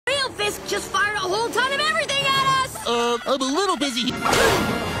Fisk just fired a whole ton of everything at us! I'm a little busy.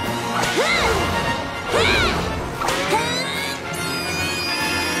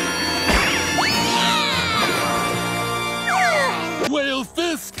 Whale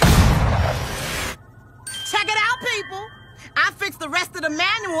Fisk! Check it out, people! I fixed the rest of the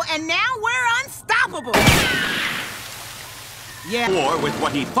manual, and now we're unstoppable! Yeah. War with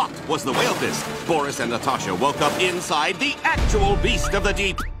what he thought was the whale fisk. Boris and Natasha woke up inside the actual beast of the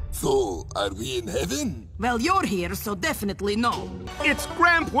deep. So, are we in heaven? Well, you're here, so definitely no. It's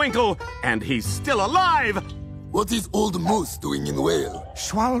Bullwinkle, and he's still alive. What is Old Moose doing in Whale?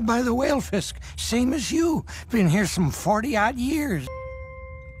 Swallowed by the whale fisk, same as you. Been here some 40-odd years.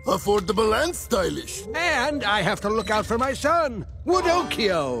 Affordable and stylish. And I have to look out for my son,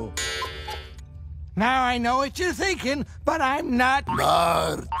 Woodokio. Now I know what you're thinking, but I'm not.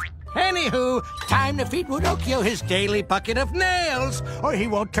 Nar. Anywho, time to feed Woodokio his daily bucket of nails, or he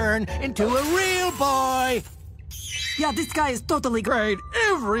won't turn into a real boy. Yeah, this guy is totally great. Great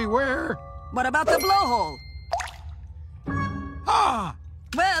everywhere. What about the blowhole? Ah!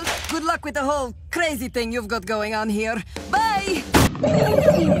 Well, good luck with the whole crazy thing you've got going on here. Bye!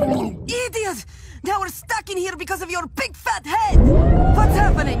 Idiot! Now we're stuck in here because of your big fat head! What's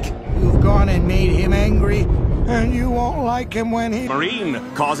happening? You've gone and made him angry, and you won't like him when he... Marine,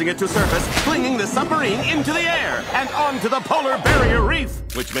 causing it to surface, flinging the submarine into the air and onto the polar barrier reef,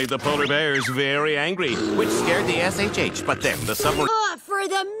 which made the polar bears very angry, which scared the SHH, but then the submarine... Oh, for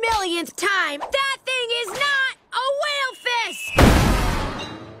the millionth time, that thing is not a whale fisk!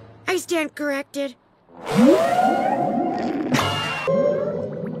 I stand corrected.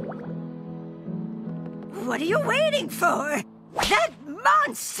 What are you waiting for? That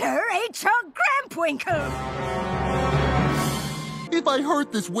monster ate your Bullwinkle! If I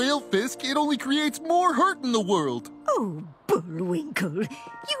hurt this whale fisk, it only creates more hurt in the world. Oh, Bullwinkle,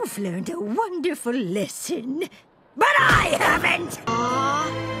 you've learned a wonderful lesson. But I haven't!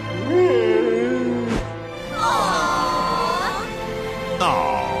 Aww.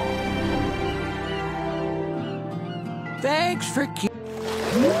 Thanks for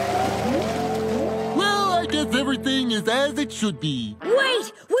Well, I guess everything is as it should be.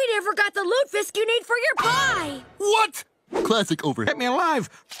 Wait! We never got the loot fisk you need for your pie! What? Classic over. kept me alive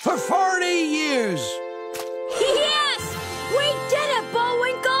for 40 years. Yes! We did it,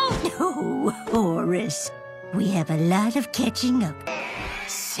 Bullwinkle! Oh, Horace, we have a lot of catching up.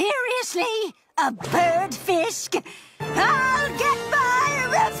 Seriously? A bird fisk? I'll get my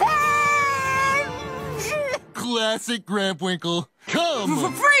revenge! Classic Bullwinkle.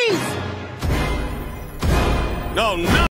 Come! Freeze! Oh, no!